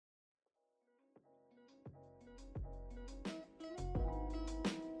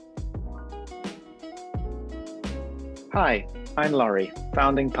Hi, I'm Laurie,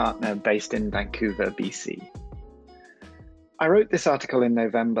 founding partner based in Vancouver, BC. I wrote this article in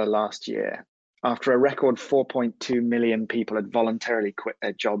November last year after a record 4.2 million people had voluntarily quit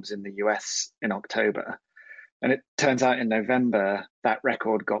their jobs in the US in October. And it turns out in November, that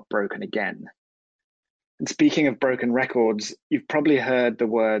record got broken again. And speaking of broken records, you've probably heard the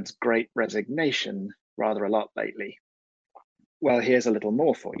words Great Resignation rather a lot lately. Well, here's a little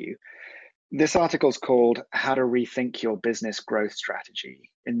more for you. This article's called How to Rethink Your Business Growth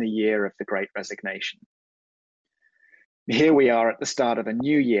Strategy in the Year of the Great Resignation. Here we are at the start of a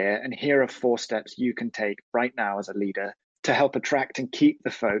new year, and here are 4 steps you can take right now as a leader to help attract and keep the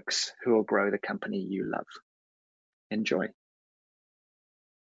folks who will grow the company you love. Enjoy.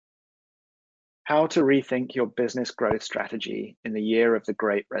 How to Rethink Your Business Growth Strategy in the Year of the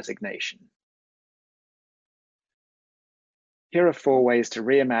Great Resignation. Here are 4 ways to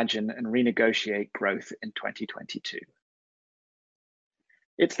reimagine and renegotiate growth in 2022.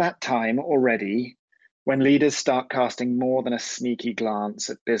 It's that time already when leaders start casting more than a sneaky glance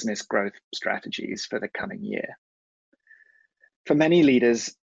at business growth strategies for the coming year. For many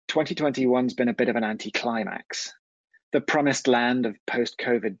leaders, 2021's been a bit of an anticlimax. The promised land of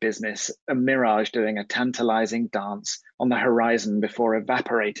post-COVID business, a mirage doing a tantalizing dance on the horizon before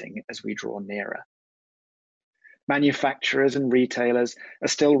evaporating as we draw nearer. Manufacturers and retailers are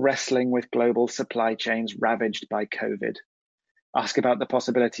still wrestling with global supply chains ravaged by COVID. Ask about the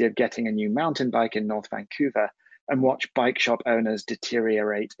possibility of getting a new mountain bike in North Vancouver and watch bike shop owners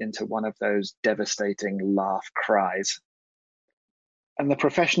deteriorate into one of those devastating laugh cries. And the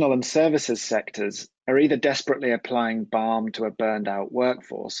professional and services sectors are either desperately applying balm to a burned out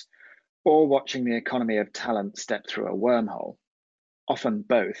workforce or watching the economy of talent step through a wormhole, often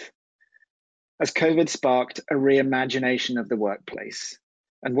both. As COVID sparked a reimagination of the workplace,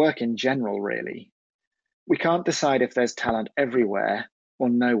 and work in general really, we can't decide if there's talent everywhere or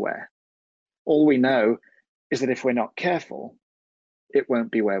nowhere. All we know is that if we're not careful, it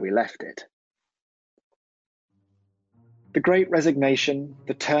won't be where we left it. The Great Resignation,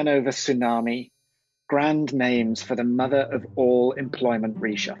 the turnover tsunami, grand names for the mother of all employment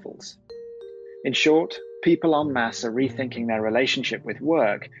reshuffles. In short, people en masse are rethinking their relationship with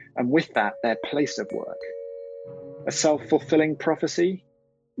work, and with that, their place of work. A self-fulfilling prophecy?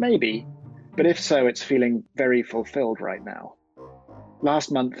 Maybe, but if so, it's feeling very fulfilled right now.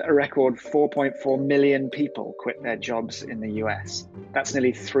 Last month, a record 4.4 million people quit their jobs in the US. That's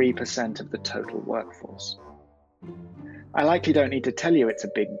nearly 3% of the total workforce. I likely don't need to tell you it's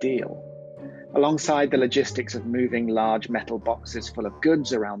a big deal. Alongside the logistics of moving large metal boxes full of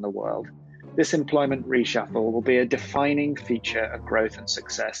goods around the world, this employment reshuffle will be a defining feature of growth and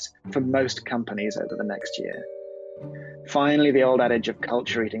success for most companies over the next year. Finally, the old adage of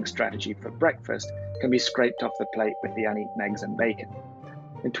culture eating strategy for breakfast can be scraped off the plate with the uneaten eggs and bacon.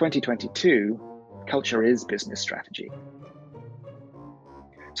 In 2022, culture is business strategy.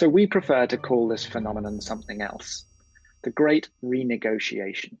 So we prefer to call this phenomenon something else, the Great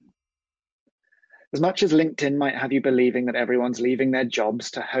Renegotiation. As much as LinkedIn might have you believing that everyone's leaving their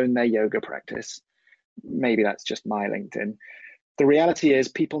jobs to hone their yoga practice, maybe that's just my LinkedIn, the reality is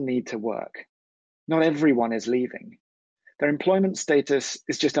people need to work. Not everyone is leaving. Their employment status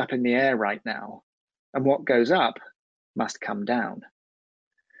is just up in the air right now, and what goes up must come down.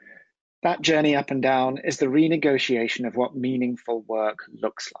 That journey up and down is the renegotiation of what meaningful work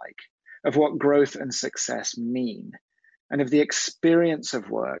looks like, of what growth and success mean, and of the experience of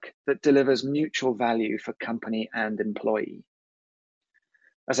work that delivers mutual value for company and employee.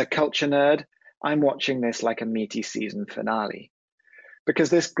 As a culture nerd, I'm watching this like a meaty season finale, because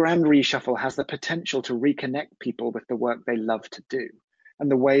this grand reshuffle has the potential to reconnect people with the work they love to do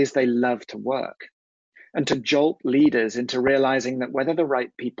and the ways they love to work, and to jolt leaders into realizing that whether the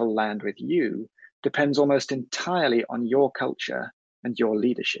right people land with you depends almost entirely on your culture and your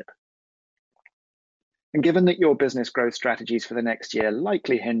leadership. And given that your business growth strategies for the next year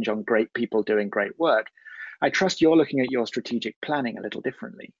likely hinge on great people doing great work, I trust you're looking at your strategic planning a little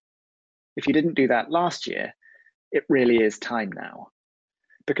differently. If you didn't do that last year, it really is time now.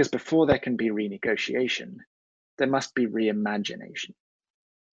 Because before there can be renegotiation, there must be reimagination.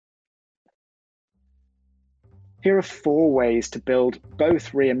 Here are 4 ways to build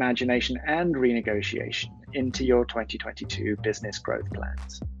both reimagination and renegotiation into your 2022 business growth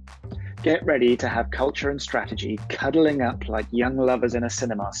plans. Get ready to have culture and strategy cuddling up like young lovers in a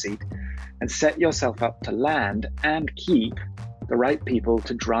cinema seat, and set yourself up to land and keep the right people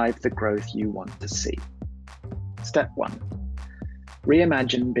to drive the growth you want to see. Step 1.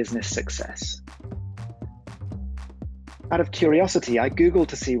 Reimagine business success. Out of curiosity, I Googled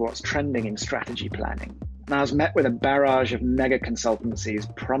to see what's trending in strategy planning. and I was met with a barrage of mega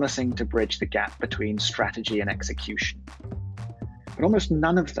consultancies promising to bridge the gap between strategy and execution. But almost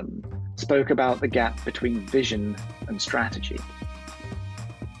none of them spoke about the gap between vision and strategy.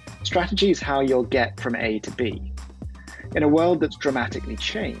 Strategy is how you'll get from A to B. In a world that's dramatically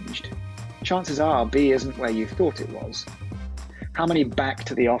changed, chances are B isn't where you thought it was. How many back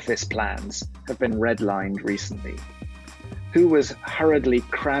to the office plans have been redlined recently? Who was hurriedly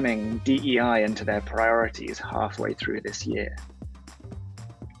cramming DEI into their priorities halfway through this year?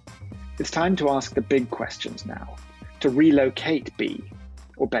 It's time to ask the big questions now, to relocate B,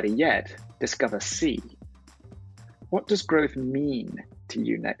 or better yet, discover C. What does growth mean to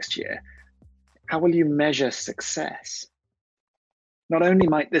you next year? How will you measure success? Not only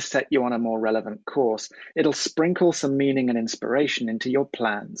might this set you on a more relevant course, it'll sprinkle some meaning and inspiration into your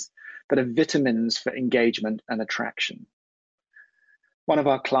plans that are vitamins for engagement and attraction. One of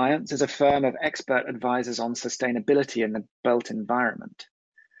our clients is a firm of expert advisors on sustainability in the built environment,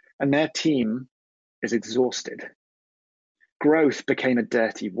 and their team is exhausted. Growth became a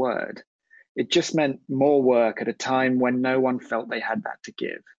dirty word. It just meant more work at a time when no one felt they had that to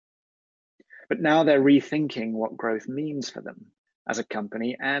give. But now they're rethinking what growth means for them as a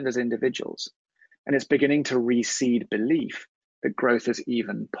company and as individuals, and it's beginning to reseed belief that growth is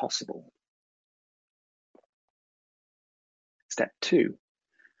even possible. Step 2,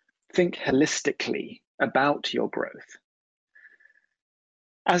 think holistically about your growth.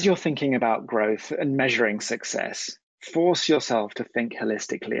 As you're thinking about growth and measuring success, force yourself to think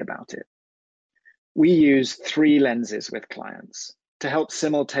holistically about it. We use 3 lenses with clients to help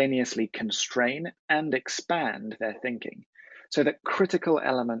simultaneously constrain and expand their thinking so that critical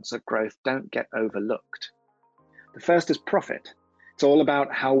elements of growth don't get overlooked. The first is profit. It's all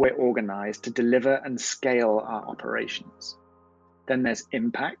about how we're organized to deliver and scale our operations. Then there's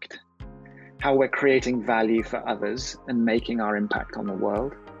impact, how we're creating value for others and making our impact on the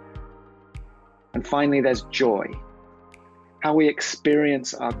world. And finally, there's joy, how we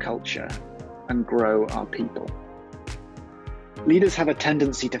experience our culture and grow our people. Leaders have a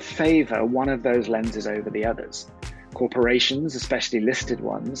tendency to favor one of those lenses over the others. Corporations, especially listed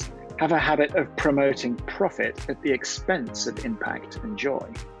ones, have a habit of promoting profit at the expense of impact and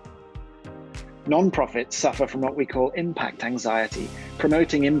joy. Non-profits suffer from what we call impact anxiety,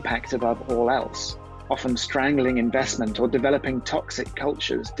 promoting impact above all else, often strangling investment or developing toxic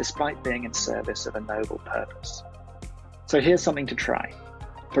cultures despite being in service of a noble purpose. So here's something to try.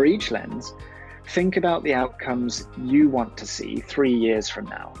 For each lens, think about the outcomes you want to see 3 years from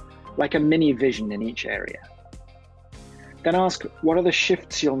now, like a mini vision in each area. Then ask, what are the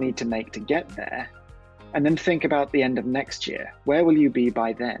shifts you'll need to make to get there? And then think about the end of next year. Where will you be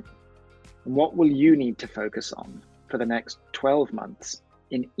by then? And what will you need to focus on for the next 12 months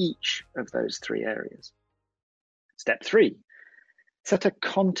in each of those 3 areas? Step 3, set a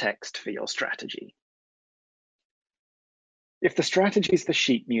context for your strategy. If the strategy is the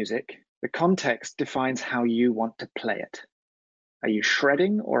sheet music, the context defines how you want to play it. Are you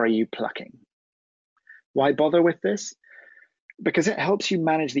shredding or are you plucking? Why bother with this? Because it helps you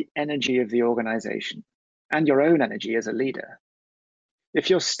manage the energy of the organization and your own energy as a leader. If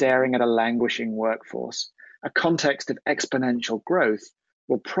you're staring at a languishing workforce, a context of exponential growth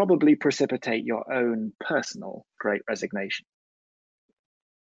will probably precipitate your own personal great resignation.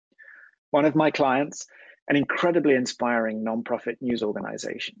 One of my clients, an incredibly inspiring nonprofit news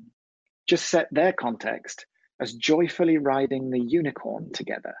organization, just set their context as joyfully riding the unicorn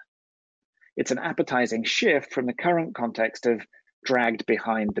together. It's an appetizing shift from the current context of dragged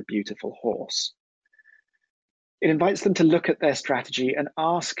behind the beautiful horse. It invites them to look at their strategy and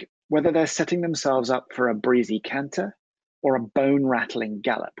ask whether they're setting themselves up for a breezy canter or a bone-rattling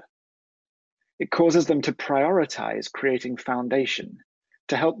gallop. It causes them to prioritize creating foundation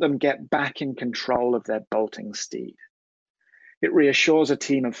to help them get back in control of their bolting steed. It reassures a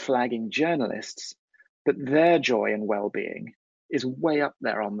team of flagging journalists that their joy and well-being is way up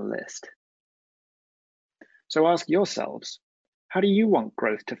there on the list. So ask yourselves, how do you want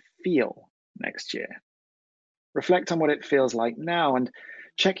growth to feel next year? Reflect on what it feels like now and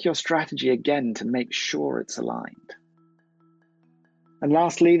check your strategy again to make sure it's aligned. And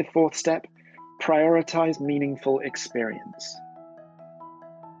lastly, the 4th step, prioritize meaningful experience.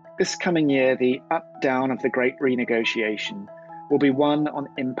 This coming year, the up-down of the great renegotiation will be one on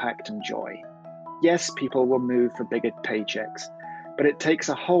impact and joy. Yes, people will move for bigger paychecks, but it takes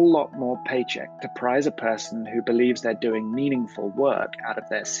a whole lot more paycheck to prize a person who believes they're doing meaningful work out of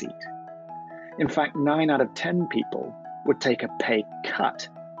their seat. In fact, 9 out of 10 people would take a pay cut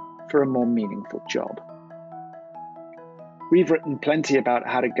for a more meaningful job. We've written plenty about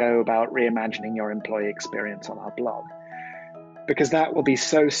how to go about reimagining your employee experience on our blog, because that will be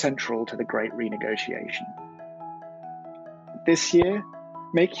so central to the Great Renegotiation. This year,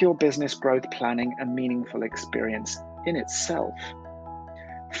 make your business growth planning a meaningful experience in itself.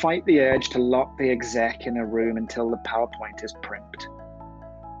 Fight the urge to lock the exec in a room until the PowerPoint is primed.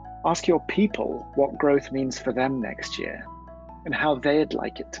 Ask your people what growth means for them next year and how they'd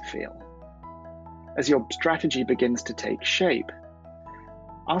like it to feel. As your strategy begins to take shape,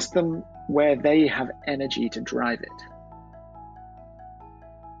 ask them where they have energy to drive it.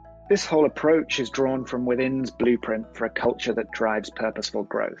 This whole approach is drawn from Within's blueprint for a culture that drives purposeful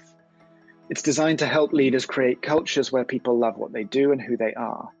growth. It's designed to help leaders create cultures where people love what they do and who they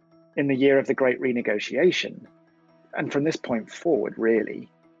are. In the year of the Great Renegotiation, and from this point forward, really,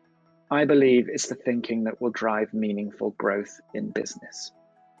 I believe it's the thinking that will drive meaningful growth in business.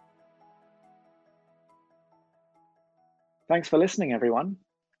 Thanks for listening, everyone.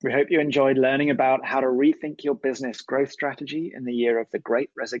 We hope you enjoyed learning about how to rethink your business growth strategy in the year of the Great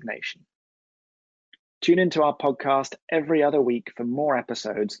Resignation. Tune into our podcast every other week for more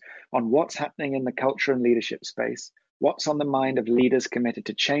episodes on what's happening in the culture and leadership space, what's on the mind of leaders committed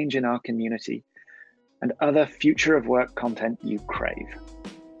to change in our community, and other future of work content you crave.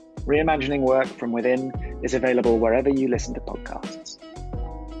 Reimagining Work from Within is available wherever you listen to podcasts.